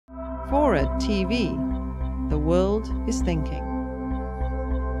FORA.tv. The world is thinking.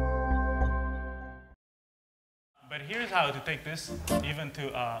 But here's how to take this even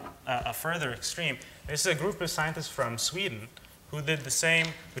to a further extreme. This is a group of scientists from Sweden who did the same,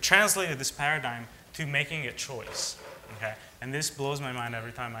 who translated this paradigm to making a choice. Okay? And this blows my mind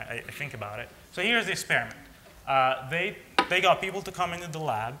every time I think about it. So here's the experiment. They got people to come into the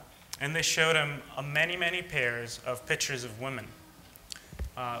lab, and they showed them many, many pairs of pictures of women,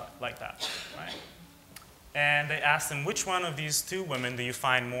 like that, right? And they asked them, which one of these two women do you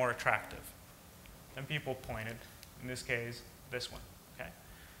find more attractive? And people pointed, in this case, this one, okay?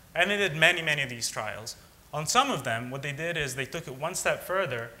 And they did many, many of these trials. On some of them, what they did is they took it one step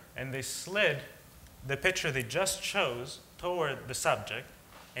further, and they slid the picture they just chose toward the subject,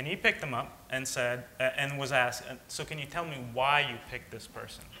 and he picked them up and said, and was asked, so can you tell me why you picked this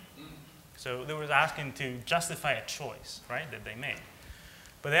person? So they were asking to justify a choice, right, that they made.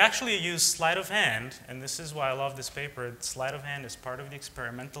 But they actually used sleight of hand, and this is why I love this paper. Sleight of hand is part of the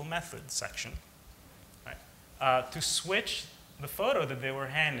experimental method section, right, to switch the photo that they were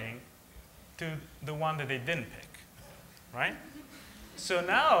handing to the one that they didn't pick, right? So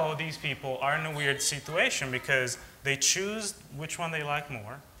now these people are in a weird situation because they choose which one they like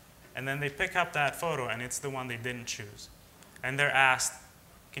more, and then they pick up that photo, and it's the one they didn't choose. And they're asked,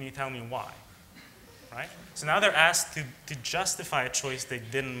 can you tell me why? Right? So now they're asked to justify a choice they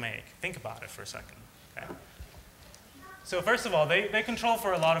didn't make. Think about it for a second. Okay? So first of all, they control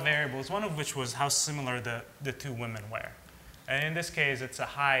for a lot of variables, one of which was how similar the two women were. And in this case, it's a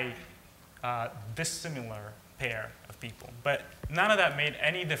high dissimilar pair of people. But none of that made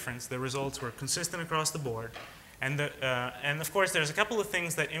any difference. The results were consistent across the board. And of course, there's a couple of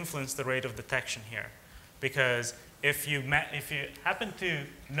things that influence the rate of detection here. Because if you happen to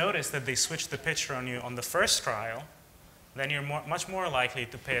notice that they switched the picture on you on the first trial, then you're much more likely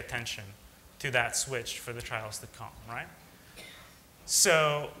to pay attention to that switch for the trials to come, right?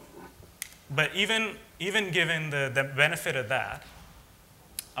 So, but even given the benefit of that,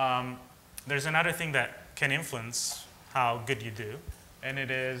 there's another thing that can influence how good you do, and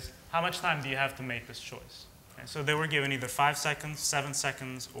it is how much time do you have to make this choice? Okay? So they were given either 5 seconds, 7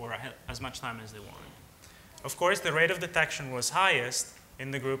 seconds, or as much time as they wanted. Of course, the rate of detection was highest in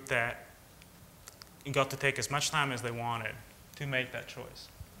the group that got to take as much time as they wanted to make that choice.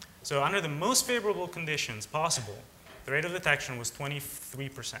 So under the most favorable conditions possible, the rate of detection was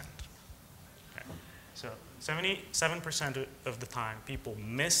 23%. Okay. So 77% of the time, people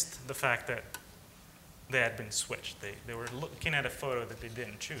missed the fact that they had been switched. They were looking at a photo that they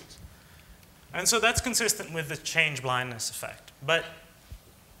didn't choose. And so that's consistent with the change blindness effect. But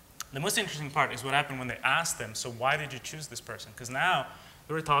the most interesting part is what happened when they asked them, so why did you choose this person? Because now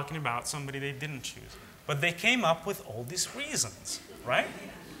they were talking about somebody they didn't choose. But they came up with all these reasons, right?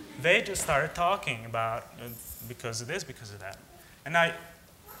 They just started talking about because of this, because of that. And now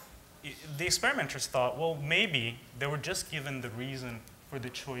the experimenters thought, well, maybe they were just given the reason for the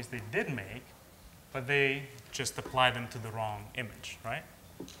choice they did make, but they just applied them to the wrong image, right?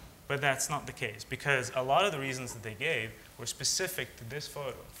 But that's not the case, because a lot of the reasons that they gave were specific to this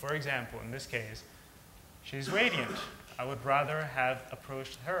photo. For example, in this case, she's radiant. I would rather have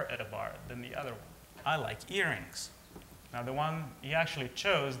approached her at a bar than the other one. I like earrings. Now, the one he actually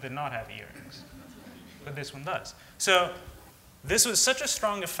chose did not have earrings, but this one does. So this was such a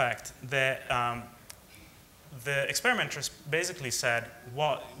strong effect that the experimenters basically said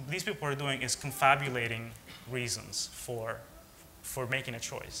what these people are doing is confabulating reasons for making a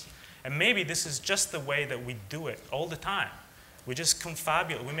choice. And maybe this is just the way that we do it all the time. We just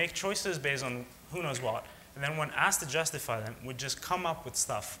confabulate. We make choices based on who knows what. And then when asked to justify them, we just come up with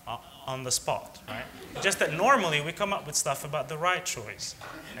stuff on the spot, right? Just that normally we come up with stuff about the right choice.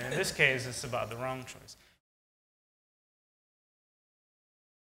 And in this case, it's about the wrong choice.